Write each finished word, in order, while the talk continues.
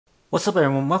What's up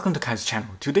everyone, welcome to Kai's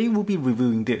channel. Today we'll be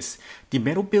reviewing this, the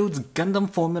Metal Build's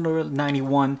Gundam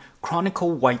F91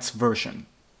 Chronicle White version.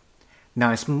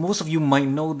 Now as most of you might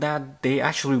know that they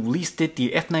actually released the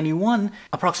F91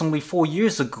 approximately 4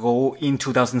 years ago in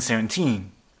 2017.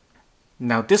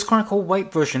 Now this Chronicle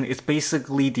White version is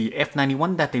basically the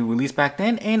F91 that they released back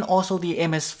then and also the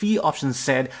MSV option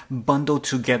set bundled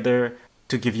together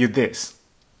to give you this.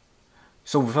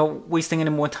 So without wasting any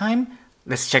more time,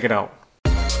 let's check it out.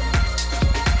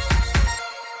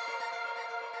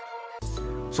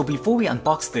 So before we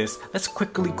unbox this, let's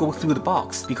quickly go through the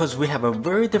box because we have a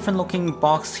very different looking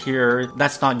box here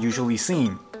that's not usually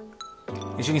seen.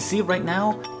 As you can see right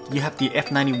now, you have the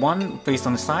F91 faced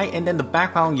on the side and then the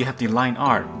background you have the line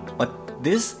art. But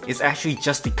this is actually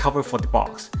just the cover for the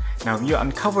box. Now you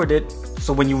uncovered it,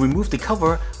 so when you remove the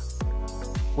cover,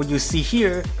 what you see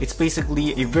here, it's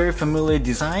basically a very familiar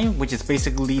design, which is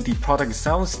basically the product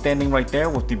itself standing right there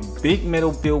with the big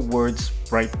metal build words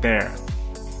right there.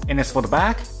 And as for the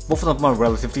back, both of them are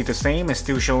relatively the same and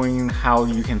still showing how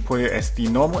you can put it as the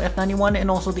normal F91 and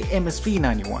also the MSV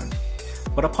 91.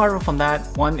 But apart from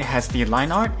that, one has the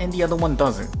line art and the other one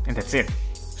doesn't, and that's it.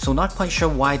 So not quite sure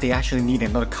why they actually need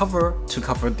another cover to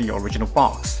cover the original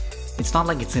box. It's not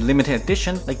like it's a limited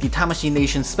edition like the Time Machine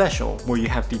Nation Special where you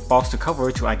have the box to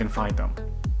cover to identify them.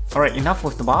 Alright, enough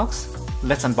with the box,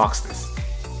 let's unbox this.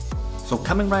 So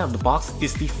coming right out of the box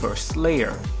is the first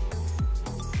layer.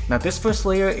 Now this first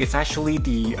layer is actually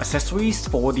the accessories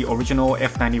for the original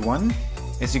F91.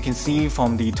 As you can see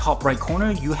from the top right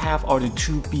corner, you have all the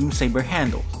two beam saber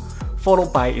handles,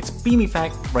 followed by its beam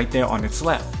effect right there on its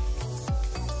left.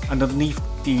 Underneath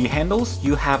the handles,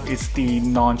 you have the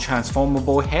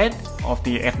non-transformable head of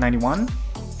the F91.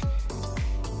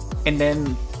 And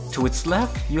then to its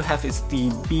left, you have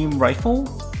the beam rifle.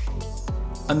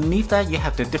 Underneath that, you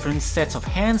have the different sets of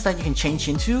hands that you can change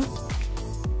into.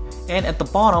 And at the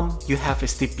bottom, you have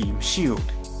the beam shield.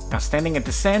 Now standing at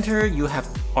the center, you have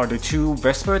the two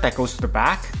Vesper that goes to the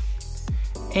back.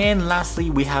 And lastly,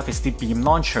 we have the beam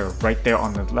launcher right there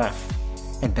on the left.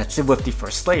 And that's it with the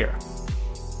first layer.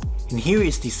 And here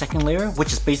is the second layer,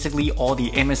 which is basically all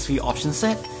the MSV option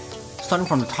set. Starting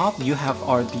from the top, you have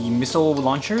the missile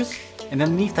launchers. And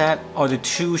underneath that are the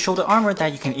two shoulder armor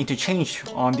that you can interchange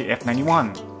on the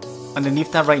F91.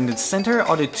 Underneath that right in the center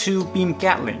are the two beam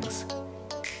Gatlings.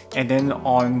 And then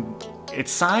on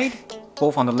its side,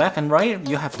 both on the left and right,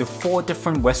 you have the 4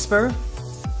 different Vesper.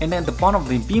 And then at the bottom of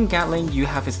the beam Gatling, you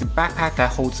have the backpack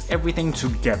that holds everything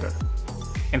together.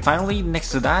 And finally,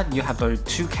 next to that, you have the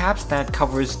 2 caps that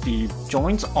covers the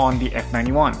joints on the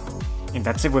F91. And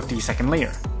that's it with the second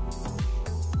layer.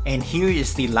 And here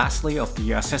is the last layer of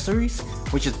the accessories,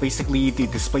 which is basically the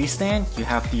display stand. You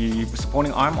have the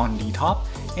supporting arm on the top,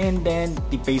 and then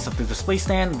the base of the display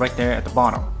stand right there at the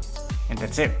bottom. And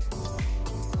that's it.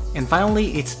 And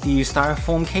finally, it's the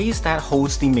styrofoam case that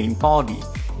holds the main body.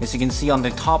 As you can see on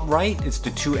the top right, it's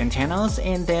the 2 antennas,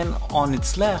 and then on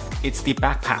its left, it's the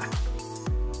backpack.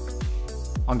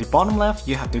 On the bottom left,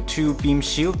 you have the 2 beam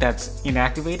shield that's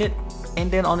inactivated, and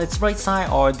then on its right side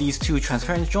are these 2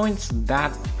 transparent joints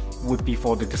that would be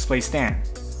for the display stand.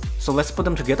 So let's put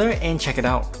them together and check it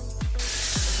out.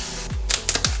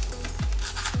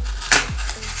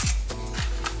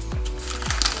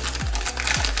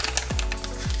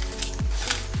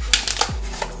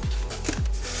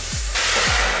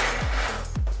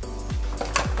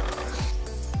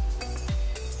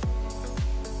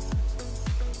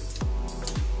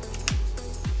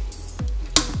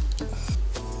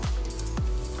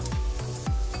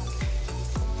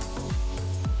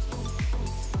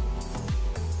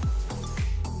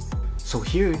 So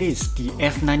here it is, the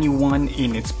F91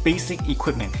 in its basic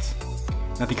equipment.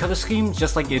 Now the color scheme,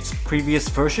 just like its previous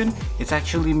version, it's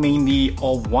actually mainly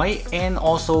all white and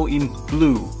also in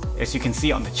blue, as you can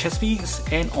see on the chest piece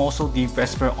and also the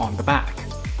Vesper on the back.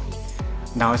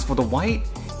 Now as for the white,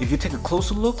 if you take a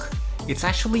closer look, it's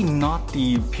actually not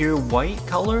the pure white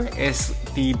color as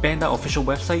the Bandai official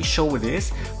website show it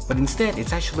is, but instead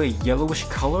it's actually a yellowish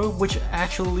color which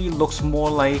actually looks more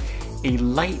like a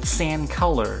light sand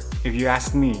color if you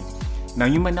ask me. Now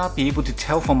you might not be able to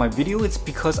tell from my video, it's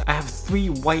because I have 3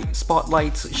 white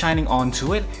spotlights shining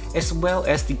onto it, as well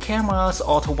as the camera's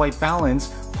auto white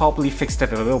balance probably fixed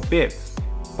it a little bit.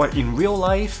 But in real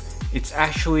life, it's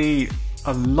actually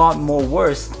a lot more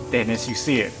worse than as you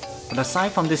see it. But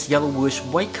aside from this yellowish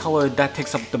white color that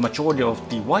takes up the majority of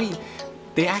the white,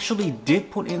 they actually did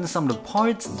put in some of the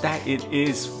parts that it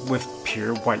is with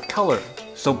pure white color.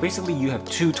 So basically you have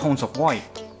 2 tones of white,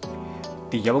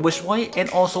 the yellowish white and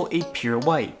also a pure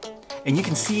white. And you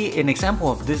can see an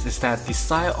example of this is that the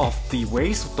side of the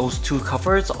waist, those two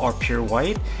covers are pure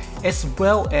white, as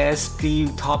well as the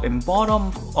top and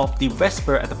bottom of the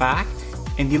vesper at the back,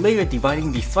 and the layer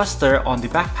dividing the thruster on the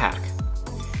backpack.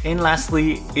 And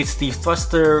lastly, it's the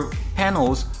thruster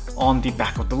panels on the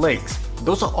back of the legs.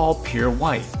 Those are all pure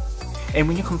white. And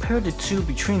when you compare the two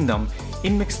between them,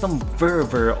 it makes them very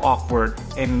awkward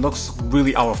and looks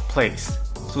really out of place.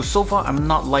 So far I'm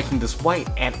not liking this white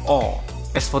at all.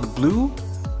 As for the blue,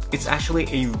 it's actually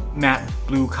a matte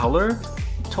blue color,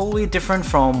 totally different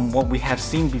from what we have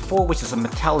seen before, which is a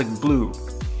metallic blue.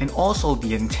 And also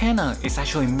the antenna is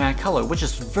actually matte color, which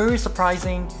is very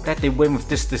surprising that they went with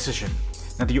this decision.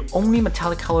 Now the only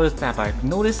metallic color that I've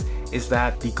noticed is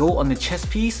that the gold on the chest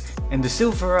piece and the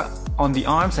silver on the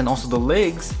arms and also the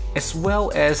legs, as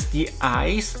well as the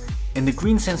eyes and the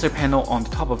green sensor panel on the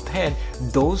top of the head,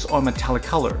 those are metallic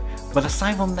color. But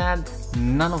aside from that,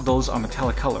 none of those are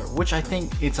metallic color, which I think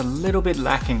it's a little bit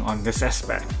lacking on this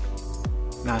aspect.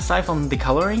 Now aside from the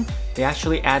coloring, they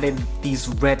actually added these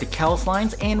red decals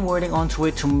lines and wording onto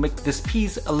it to make this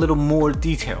piece a little more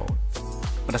detailed.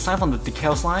 But aside from the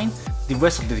decals line, the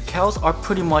rest of the decals are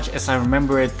pretty much as I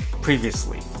remember it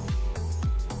previously.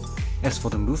 As for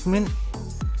the movement,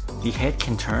 the head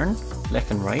can turn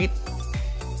left and right,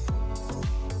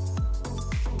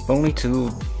 but only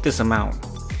to this amount.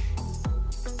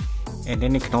 And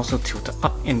then it can also tilt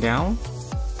up and down.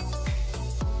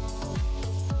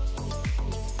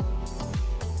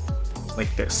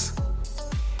 Like this.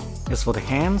 As for the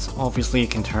hands, obviously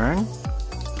it can turn.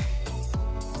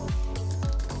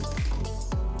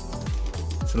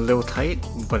 It's a little tight,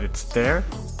 but it's there.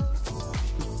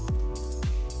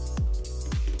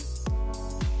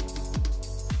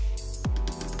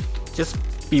 Just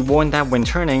be warned that when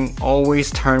turning,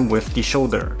 always turn with the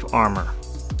shoulder armor.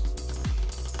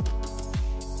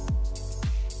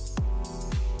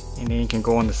 And then you can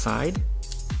go on the side.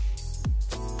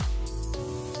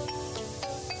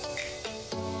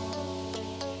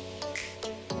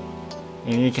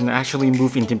 And you can actually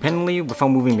move independently without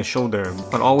moving the shoulder,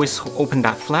 but always open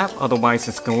that flap, otherwise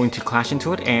it's going to clash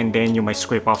into it and then you might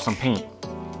scrape off some paint.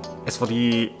 As for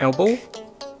the elbow,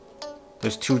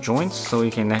 there's two joints, so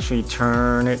you can actually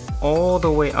turn it all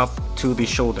the way up to the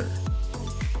shoulder,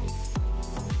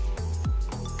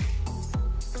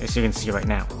 as you can see right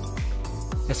now.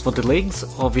 As for the legs,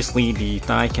 obviously the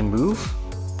thigh can move.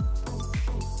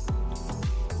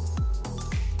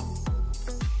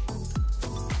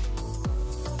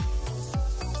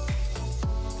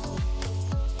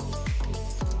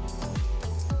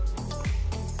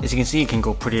 As you can see, it can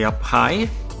go pretty up high.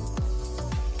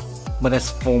 But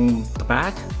as from the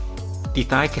back, the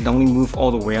thigh can only move all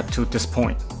the way up to this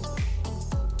point.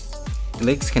 The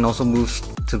legs can also move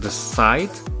to the side,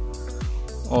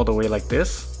 all the way like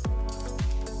this,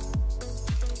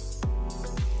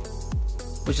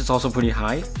 which is also pretty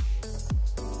high.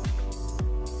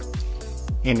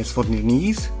 And as for the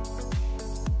knees,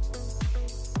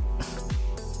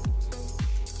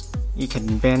 you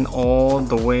can bend all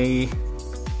the way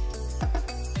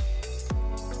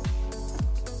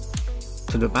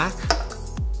to the back.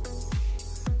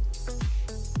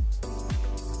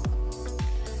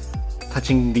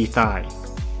 Touching the thigh.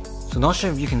 So not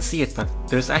sure if you can see it, but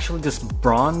there's actually this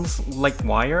bronze-like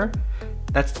wire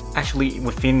that's actually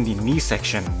within the knee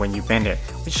section when you bend it,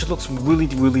 which looks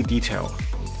really detailed.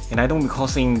 And I don't recall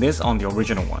seeing this on the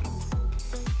original one.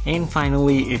 And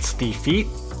finally, it's the feet.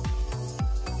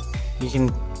 You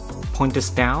can point this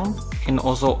down and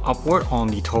also upward on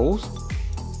the toes.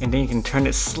 And then you can turn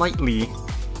it slightly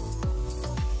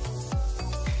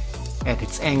at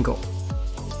its angle.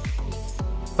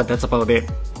 But that's about it.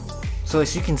 So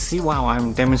as you can see while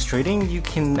I'm demonstrating, you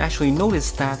can actually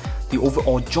notice that the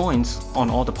overall joints on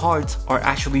all the parts are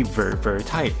actually very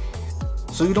tight.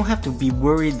 So you don't have to be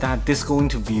worried that this is going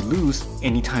to be loose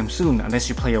anytime soon unless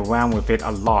you play around with it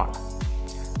a lot.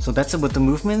 So that's it with the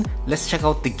movement. Let's check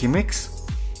out the gimmicks.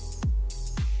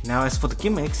 Now as for the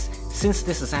gimmicks, since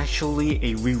this is actually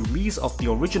a re-release of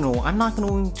the original, I'm not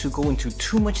going to go into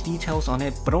too much details on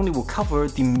it, but only will cover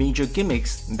the major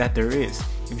gimmicks that there is.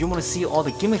 If you want to see all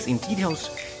the gimmicks in details,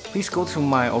 please go to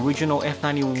my original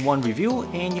F91 review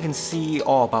and you can see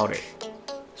all about it.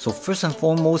 So first and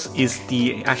foremost is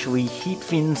the actually heat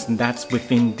fins that's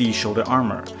within the shoulder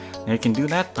armor. Now you can do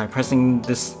that by pressing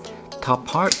this top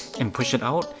part and push it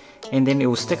out, and then it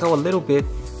will stick out a little bit,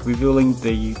 revealing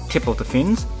the tip of the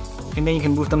fins. And then you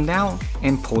can move them down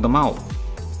and pull them out.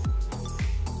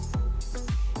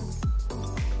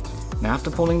 Now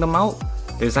after pulling them out,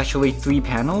 there's actually 3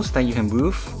 panels that you can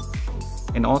move,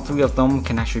 and all 3 of them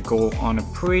can actually go on a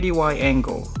pretty wide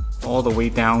angle. all the way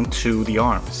down to the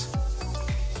arms.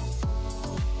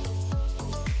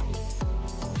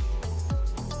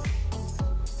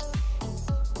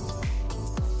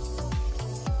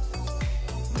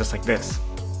 Just like this.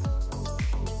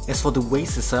 As for the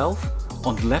waist itself,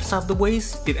 on the left side of the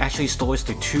waist, it actually stores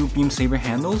the two beam saber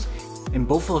handles, and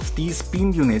both of these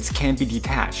beam units can be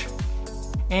detached.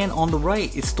 And on the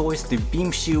right, it stores the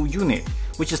beam shield unit,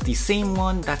 which is the same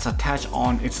one that's attached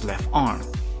on its left arm.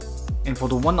 And for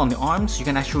the one on the arms, you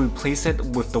can actually replace it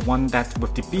with the one that's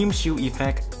with the beam shield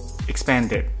effect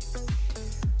expanded.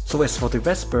 So as for the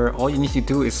Vesper, all you need to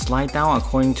do is slide down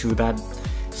according to that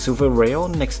silver rail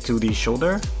next to the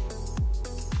shoulder.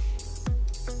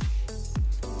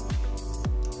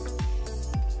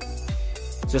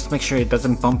 Just make sure it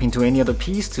doesn't bump into any other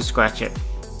piece to scratch it.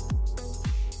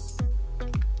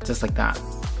 Just like that.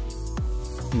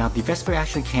 Now the Vesper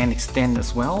actually can extend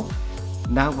as well.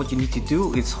 Now what you need to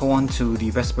do is hold on to the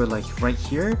Vesper like right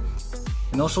here.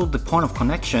 And also the point of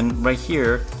connection right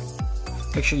here.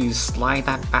 Make sure you slide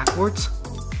that backwards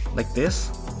like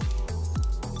this.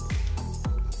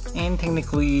 And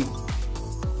technically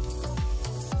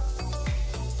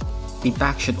the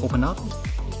back should open up,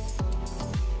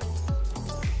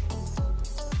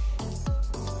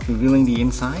 revealing the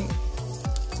inside.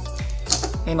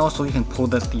 And also you can pull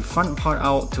the front part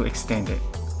out to extend it.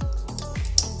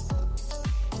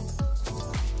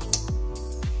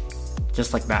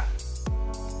 Just like that.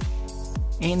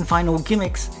 And final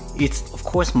gimmicks, it's of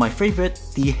course my favorite,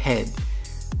 the head.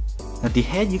 Now the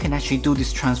head, you can actually do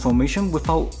this transformation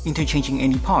without interchanging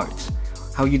any parts.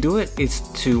 How you do it is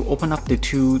to open up the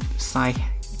two side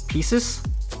pieces.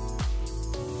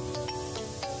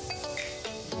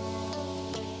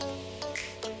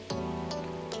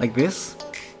 Like this.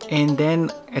 And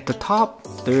then at the top,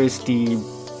 there is the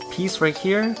piece right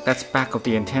here, that's back of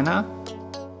the antenna.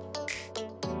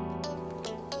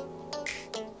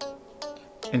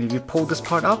 And if you pull this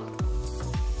part up,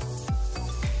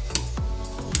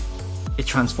 it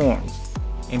transforms.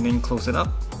 And then close it up.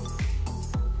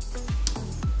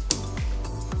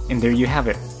 And there you have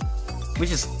it,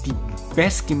 which is the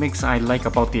best gimmicks I like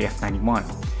about the F91.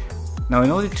 Now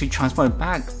in order to transform it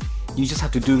back, you just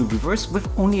have to do the reverse with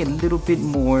only a little bit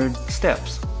more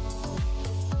steps.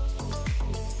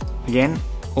 Again,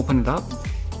 open it up.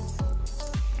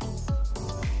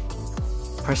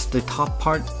 Press the top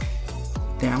part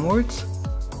downwards,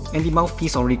 and the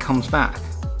mouthpiece already comes back.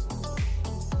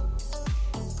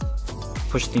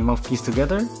 Push the mouthpiece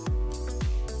together,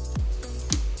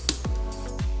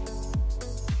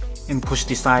 and push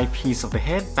the side piece of the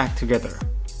head back together.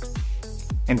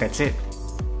 And that's it.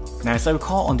 Now as I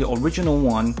recall, on the original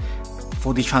one,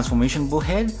 for the transformable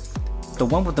head, the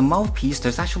one with the mouthpiece,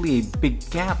 there's actually a big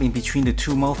gap in between the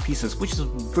two mouthpieces, which is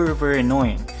very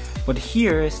annoying. But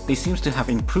here, they seem to have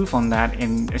improved on that,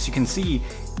 and as you can see,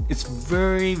 it's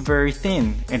very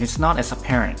thin, and it's not as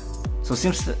apparent. So it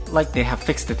seems like they have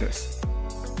fixed this.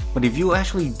 But if you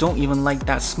actually don't even like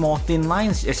that small thin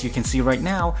lines as you can see right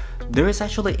now, there is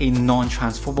actually a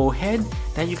non-transferable head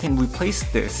that you can replace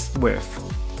this with.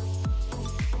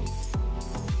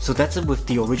 So that's it with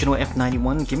the original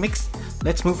F91 gimmicks.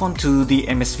 Let's move on to the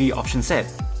MSV option set.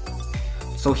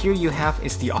 So here you have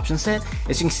is the option set.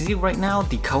 As you can see right now,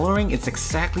 the coloring is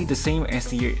exactly the same as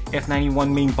the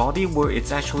F91 main body, where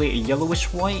it's actually a yellowish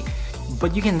white,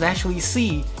 but you can actually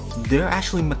see there are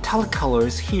actually metallic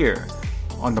colors here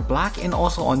on the black and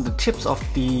also on the tips of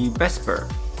the Vesper.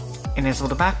 And as for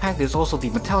the backpack, there's also the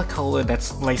metallic color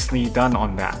that's nicely done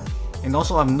on that. And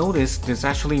also I've noticed there's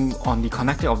actually on the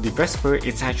connector of the Vesper,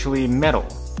 it's actually metal,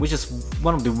 which is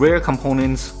one of the rare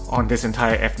components on this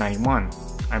entire F91,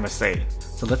 I must say.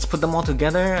 So let's put them all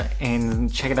together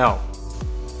and check it out.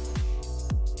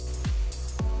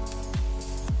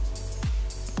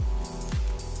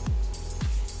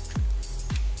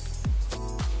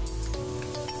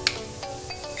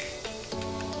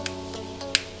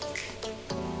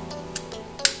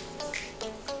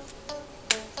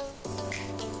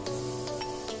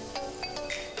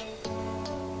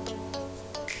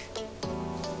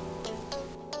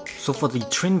 So for the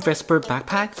twin Vesper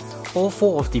backpack, all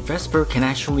four of the Vesper can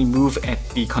actually move at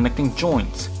the connecting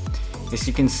joints. As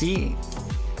you can see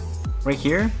right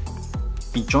here,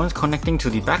 the joints connecting to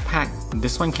the backpack,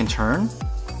 this one can turn,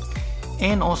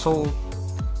 and also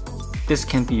this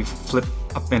can be flipped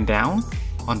up and down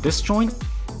on this joint,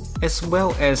 as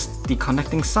well as the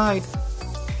connecting side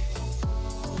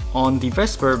on the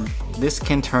Vesper, this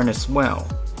can turn as well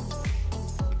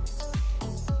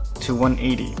to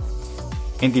 180.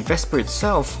 And the Vesper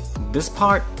itself, this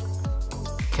part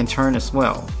can turn as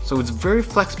well. So it's very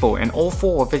flexible and all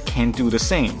four of it can do the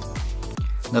same.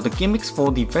 Now the gimmicks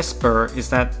for the Vesper is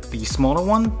that the smaller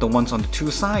one, the ones on the two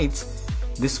sides,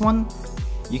 this one,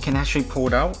 you can actually pull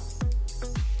it out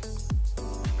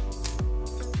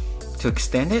to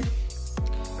extend it.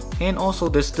 And also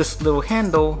there's this little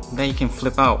handle that you can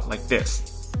flip out like this.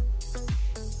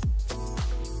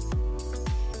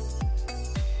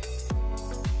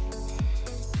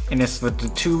 And as for the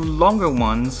two longer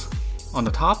ones on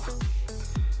the top,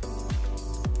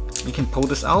 you can pull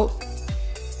this out.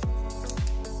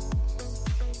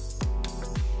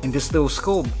 And this little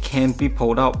scope can be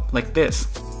pulled out like this.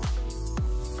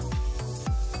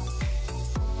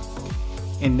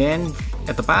 And then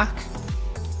at the back,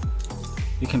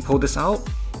 you can pull this out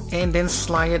and then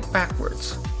slide it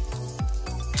backwards.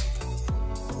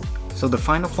 So the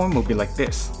final form will be like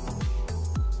this.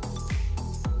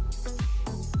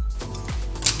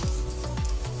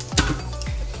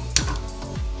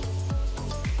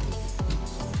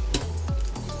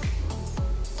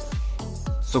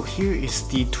 So here is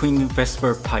the twin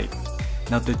Vesper type.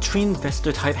 Now the twin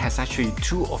Vesper type has actually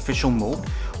two official modes.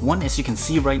 One, as you can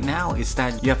see right now, is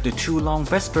that you have the two long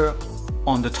Vesper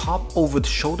on the top over the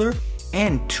shoulder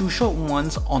and two short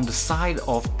ones on the side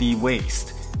of the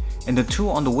waist. And the two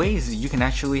on the waist, you can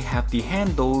actually have the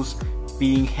handles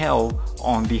being held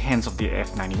on the hands of the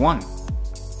F91.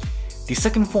 The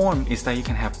second form is that you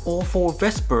can have all four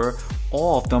Vesper,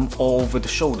 all of them all over the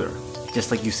shoulder,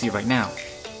 just like you see right now.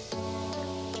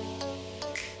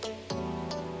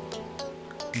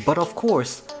 But of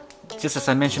course, just as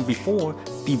I mentioned before,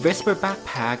 the Vesper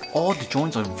backpack, all the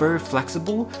joints are very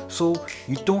flexible, so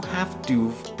you don't have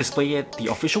to display it the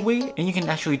official way, and you can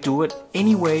actually do it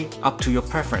any way up to your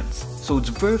preference. So it's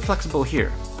very flexible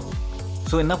here.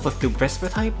 So enough of the Vesper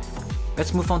type,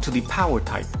 let's move on to the power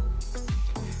type.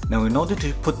 Now in order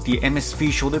to put the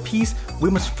MSV shoulder piece, we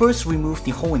must first remove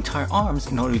the whole entire arms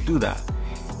in order to do that.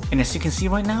 And as you can see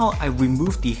right now, I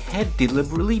removed the head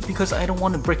deliberately because I don't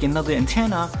want to break another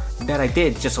antenna that I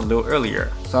did just a little earlier.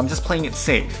 So I'm just playing it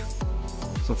safe.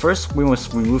 So first we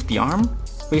must remove the arm.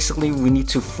 Basically we need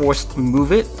to force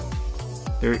remove it.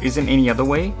 There isn't any other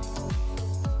way.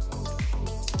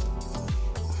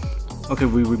 Okay,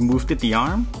 we removed the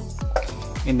arm.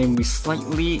 And then we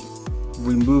slightly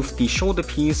remove the shoulder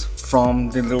piece from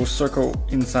the little circle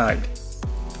inside.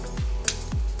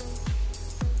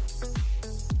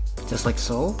 Just like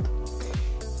so.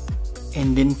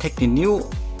 And then take the new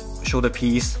shoulder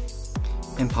piece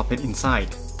and pop it inside.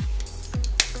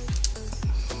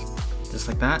 Just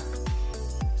like that.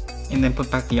 And then put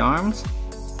back the arms,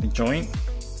 the joint,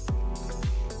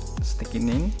 stick it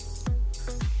in.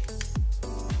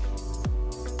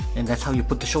 And that's how you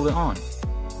put the shoulder on.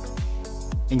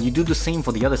 And you do the same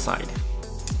for the other side.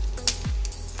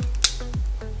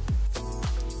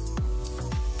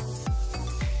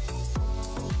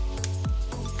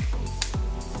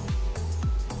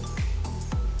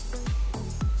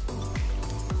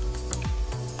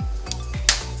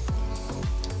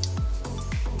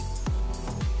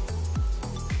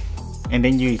 And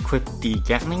then you equip the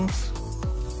Gatlings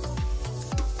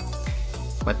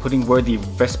by putting where the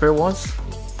Vesper was.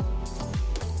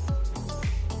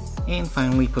 And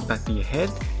finally put back the head.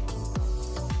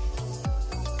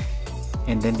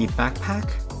 And then the backpack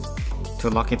to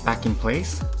lock it back in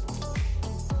place.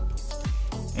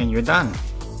 And you're done.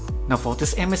 Now for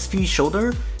this MSV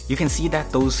shoulder, you can see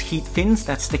that those heat fins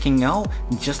that's sticking out,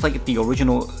 just like the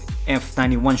original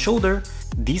F91 shoulder,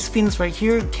 these fins right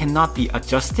here cannot be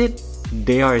adjusted.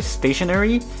 They are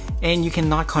stationary and you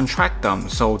cannot contract them,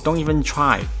 so don't even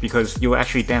try because you'll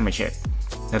actually damage it.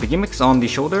 Now the gimmicks on the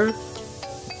shoulder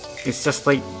is just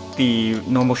like the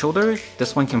normal shoulder.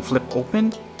 This one can flip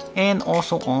open, and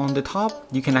also on the top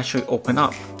you can actually open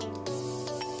up.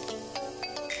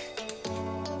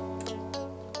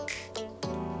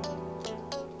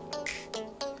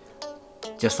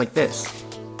 Just like this.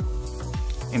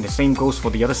 And the same goes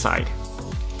for the other side.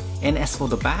 And as for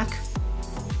the back,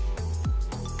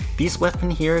 this weapon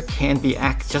here can be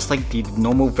act just like the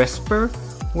normal Vesper,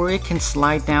 where it can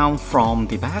slide down from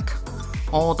the back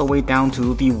all the way down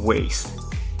to the waist.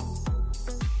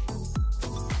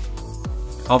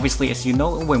 Obviously, as you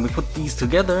know, when we put these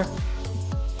together,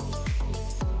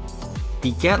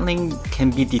 the Gatling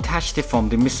can be detached from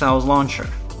the missile launcher,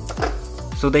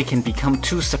 so they can become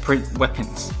two separate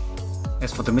weapons.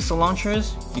 As for the missile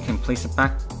launchers, you can place it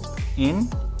back in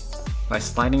by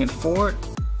sliding it forward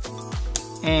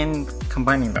and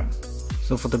combining them.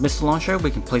 So for the missile launcher, we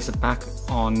can place it back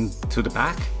on to the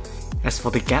back. As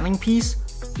for the Gatling piece,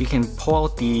 you can pull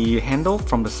out the handle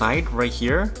from the side right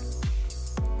here,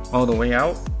 all the way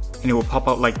out, and it will pop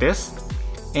out like this.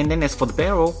 And then as for the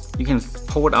barrel, you can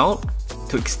pull it out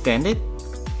to extend it,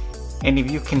 and if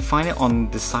you can find it on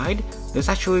the side, there's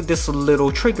actually this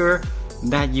little trigger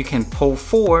that you can pull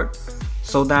forward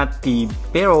so that the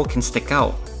barrel can stick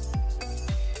out.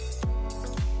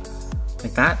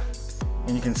 Like that.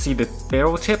 And you can see the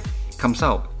barrel tip comes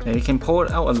out. And you can pull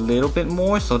it out a little bit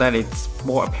more so that it's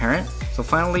more apparent. So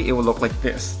finally it will look like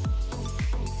this.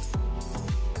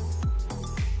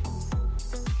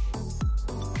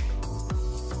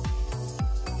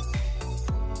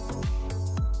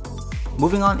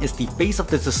 Moving on is the base of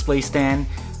the display stand,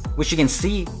 which you can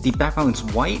see the background is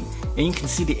white and you can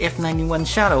see the F91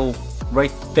 shadow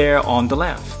right there on the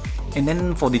left. And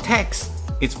then for the text,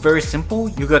 it's very simple.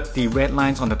 You got the red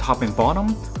lines on the top and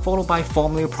bottom, followed by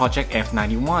Formula Project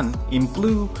F91 in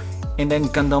blue, and then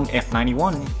Gundam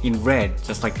F91 in red,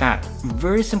 just like that.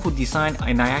 Very simple design,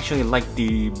 and I actually like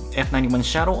the F91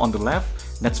 shadow on the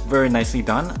left. That's very nicely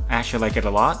done. I actually like it a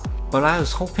lot. But I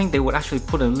was hoping they would actually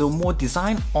put a little more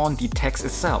design on the text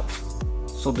itself.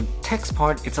 So the text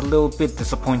part, it's a little bit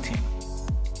disappointing.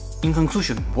 In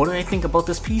conclusion, what do I think about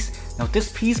this piece? Now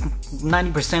this piece,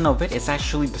 90% of it is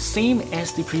actually the same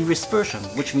as the previous version,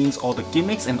 which means all the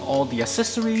gimmicks and all the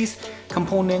accessories,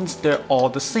 components, they're all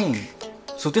the same.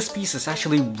 So this piece is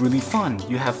actually really fun.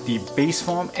 You have the base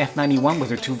form F91 with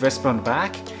the 2 Vesper on the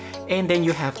back, and then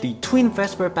you have the twin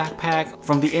Vesper backpack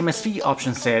from the MSV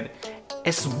option set,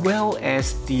 as well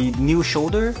as the new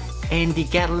shoulder and the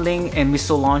Gatling and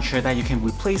missile launcher that you can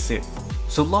replace it.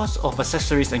 So lots of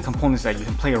accessories and components that you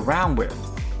can play around with.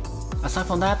 Aside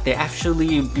from that, they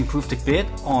actually improved a bit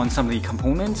on some of the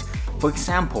components. For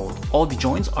example, all the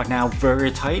joints are now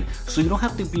very tight, so you don't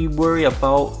have to be worried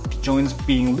about the joints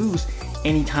being loose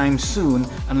anytime soon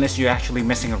unless you're actually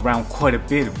messing around quite a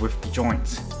bit with the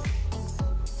joints.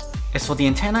 As for the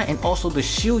antenna and also the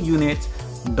shield unit,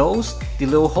 the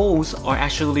little holes are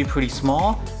actually pretty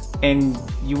small and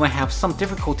you might have some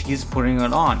difficulties putting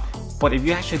it on. But if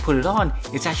you actually put it on,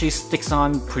 it actually sticks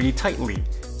on pretty tightly.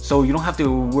 So you don't have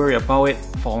to worry about it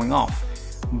falling off.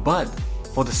 But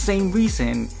for the same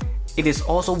reason, it is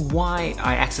also why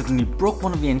I accidentally broke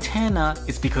one of the antenna,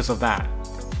 is because of that.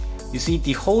 You see,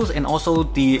 the holes and also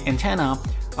the antenna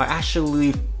are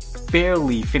actually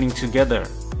barely fitting together.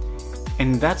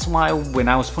 And that's why when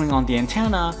I was putting on the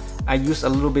antenna, I used a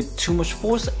little bit too much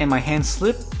force and my hand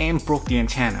slipped and broke the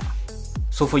antenna.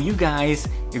 So for you guys,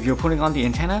 if you're putting on the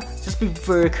antenna, just be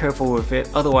very careful with it,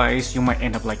 otherwise you might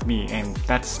end up like me, and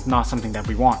that's not something that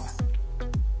we want.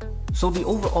 So the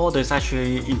overall, there's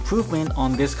actually improvement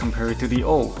on this compared to the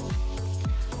old.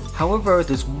 However,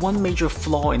 there's one major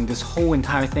flaw in this whole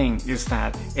entire thing, is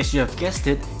that, as you have guessed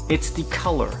it, it's the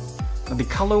color. Now, the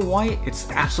color white, it's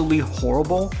absolutely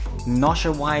horrible. Not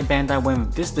sure why Bandai went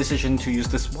with this decision to use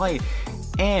this white,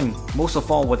 and most of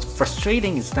all, what's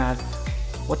frustrating is that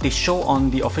what they show on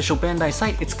the official Bandai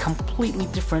site, it's completely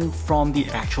different from the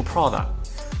actual product.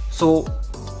 So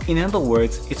in other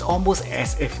words, it's almost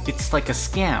as if it's like a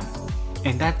scam,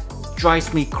 and that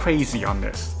drives me crazy on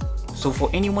this. So for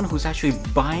anyone who's actually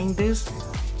buying this,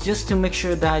 just to make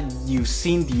sure that you've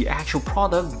seen the actual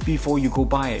product before you go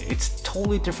buy it. It's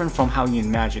totally different from how you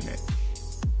imagine it.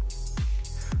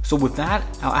 So with that,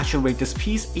 I'll actually rate this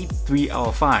piece 8.3 out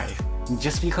of 5,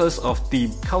 just because of the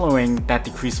coloring that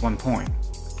decreased 1 point.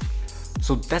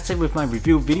 So that's it with my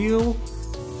review video.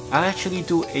 I'll actually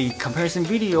do a comparison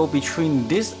video between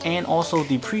this and also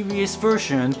the previous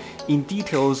version in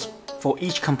details for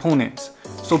each component.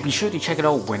 So be sure to check it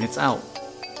out when it's out.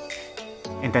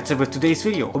 And that's it with today's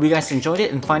video. Hope you guys enjoyed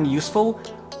it and find it useful.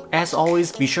 As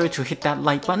always, be sure to hit that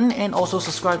like button and also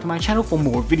subscribe to my channel for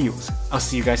more videos. I'll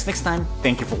see you guys next time.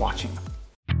 Thank you for watching.